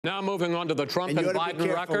Now moving on to the Trump and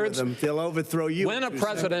Biden records. They'll overthrow you. When a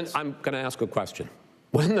president, I'm going to ask a question.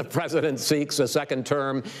 When the president seeks a second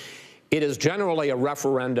term, it is generally a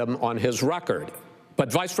referendum on his record.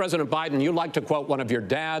 But Vice President Biden, you like to quote one of your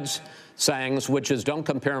dad's sayings, which is, don't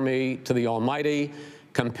compare me to the almighty,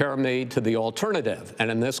 compare me to the alternative. And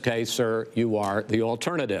in this case, sir, you are the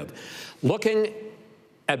alternative. Looking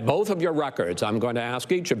at both of your records, I'm going to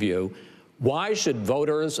ask each of you, why should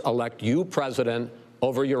voters elect you president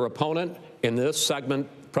over your opponent? In this segment,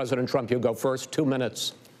 President Trump, you go first, 2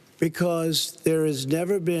 minutes. Because there has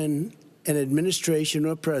never been an administration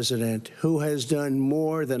or president who has done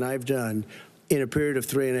more than I've done in a period of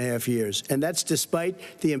 3.5 years. And that's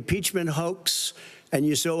despite the impeachment hoax. And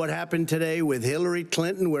you saw what happened today with Hillary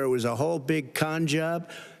Clinton, where it was a whole big con job.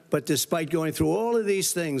 But despite going through all of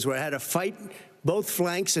these things, where I had to fight both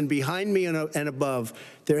flanks and behind me and above,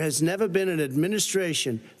 there has never been an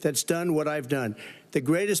administration that's done what I've done. The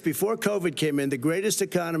greatest, before COVID came in, the greatest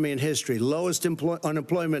economy in history, lowest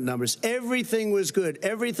unemployment numbers. Everything was good.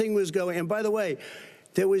 Everything was going. And by the way,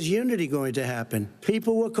 there was unity going to happen.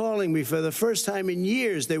 People were calling me for the first time in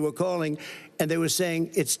years. They were calling and they were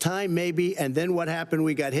saying, it's time maybe. And then what happened?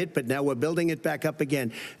 We got hit, but now we're building it back up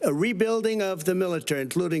again. A rebuilding of the military,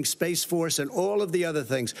 including Space Force and all of the other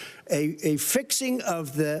things. A fixing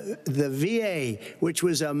of the VA, which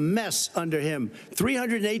was a mess under him.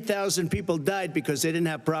 308,000 people died because they didn't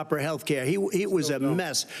have proper health care. He was a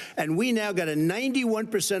mess. And we now got a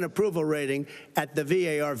 91% approval rating at the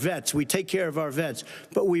VA, our vets. We take care of our vets.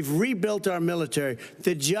 But we've rebuilt our military.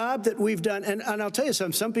 The job that we've done, and I'll tell you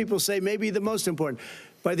something, some people say maybe the most important.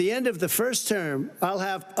 By the end of the first term, I'll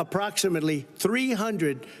have approximately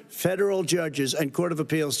 300 federal judges and Court of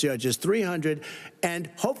Appeals judges, 300, and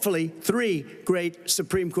hopefully 3 great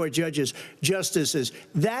Supreme Court justices.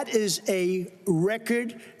 That is a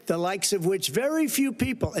record, the likes of which very few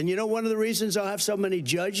people, and you know one of the reasons I'll have so many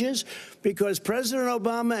judges? Because President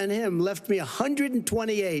Obama and him left me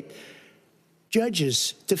 128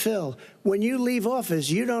 judges to fill. When you leave office,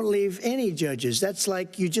 you don't leave any judges. That's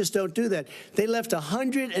like, you just don't do that. They left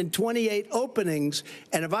 128 openings,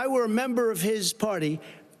 and if I were a member of his party,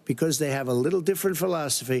 because they have a little different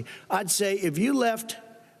philosophy, I'd say if you left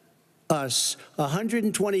us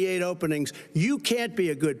 128 openings, you can't be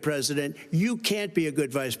a good president, you can't be a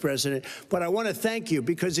good vice president. But I want to thank you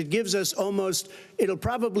because it gives us almost, it'll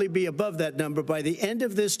probably be above that number by the end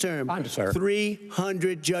of this term.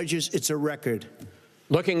 300 judges, it's a record.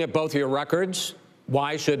 Looking at both your records,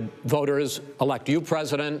 why should voters elect you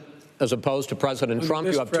president as opposed to President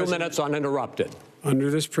Trump? You have 2 minutes uninterrupted.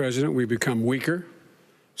 Under this president, we become weaker,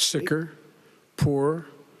 sicker, poorer,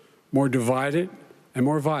 more divided, and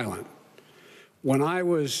more violent. When I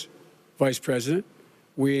was vice president,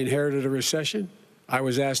 we inherited a recession. I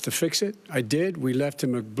was asked to fix it. I did. We left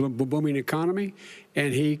him a booming economy,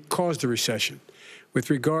 and he caused a recession. With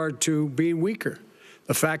regard to being weaker,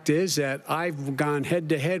 the fact is that I've gone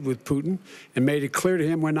head-to-head with Putin and made it clear to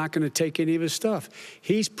him we're not going to take any of his stuff.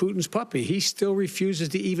 He's Putin's puppy. He still refuses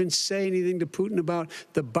to even say anything to Putin about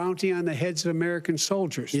the bounty on the heads of American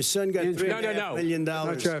soldiers. Your son got $3.5 million.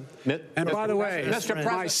 And by the way,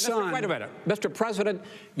 my son... Wait a minute. Mr. President,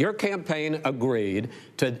 your campaign agreed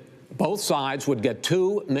to both sides would get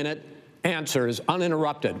 2-minute answers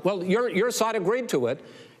uninterrupted. Well, your side agreed to it,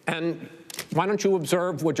 and why don't you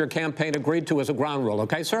observe what your campaign agreed to as a ground rule,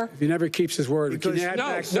 okay, sir? He never keeps his word.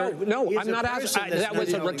 No, I'm not asking. That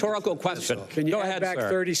was a rhetorical question. Can you add back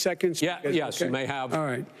 30 seconds? Yeah, yes, you may have. All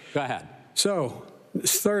right. Go ahead. So,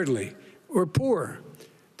 thirdly, we're poor.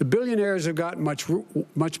 The billionaires have gotten much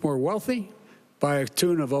more wealthy by a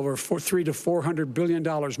tune of over $300 to $400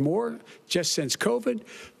 billion more just since COVID.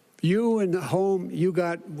 You in the home, you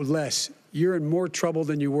got less. You're in more trouble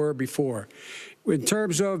than you were before. In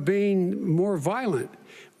terms of being more violent,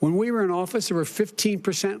 when we were in office, there were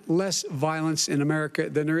 15% less violence in America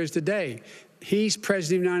than there is today. He's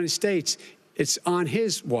president of the United States. It's on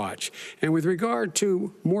his watch. And with regard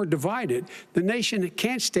to more divided, the nation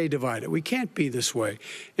can't stay divided. We can't be this way.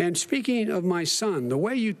 And speaking of my son, the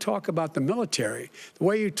way you talk about the military, the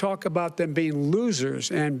way you talk about them being losers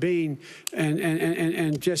and being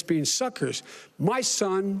and just being suckers, my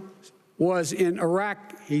son was in Iraq.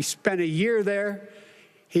 He spent a year there.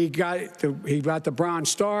 He got the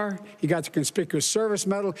Bronze Star. He got the Conspicuous Service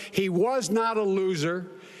Medal. He was not a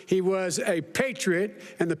loser. He was a patriot,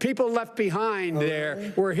 and the people left behind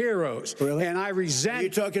there were heroes. Really? And I resent. Are you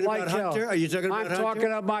talking about Hunter? Are you talking about Hunter? I'm talking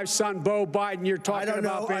about my son, Beau Biden. You're talking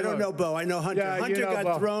about. I don't know Beau. I know Hunter. Yeah,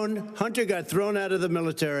 Hunter got thrown out of the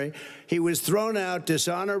military. He was thrown out,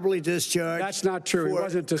 dishonorably discharged. That's not true. He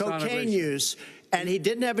wasn't dishonorably. Cocaine use. And he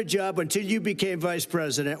didn't have a job until you became vice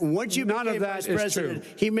president. Once you None of became that vice is president,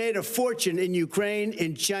 true. he made a fortune in Ukraine,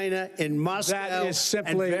 in China, in Moscow, That is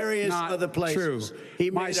simply and various not other places. true.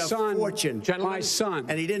 He My made son- a fortune. Gentlemen, My son.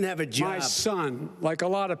 And he didn't have a job. My son, like a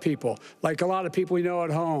lot of people we know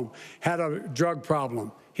at home, had a drug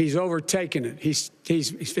problem. He's overtaken it. He's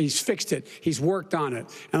fixed it. He's worked on it,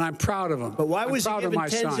 and I'm proud of him. But why was he I'm proud of given my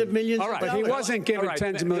tens son. of millions All of right. But he dollars? wasn't given All right.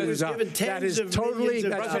 tens of He millions was of dollars. given That tens is of totally, millions of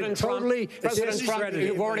that's President totally President Trump,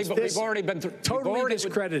 discredited. we've already been through. Totally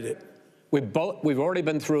discredited. We've already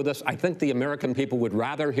been through this. I think the American people would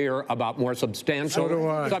rather hear about more substantial So do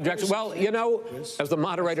I. subjects. Well, you know, as the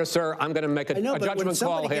moderator, sir, I'm going to make a I know, but when judgment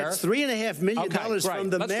call somebody here. gets $3.5 million Okay, great. from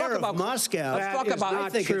the Let's mayor talk of about- Moscow, let's talk That is about- not I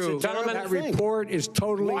think true. it's a terrible That thing. report is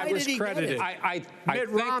totally Why did he get discredited. it? I Mitt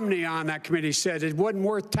think, Romney on that committee said it wasn't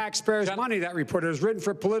worth taxpayers' money, that report. It was written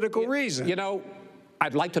for political reasons. you know,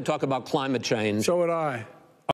 I'd like to talk about climate change. So would I.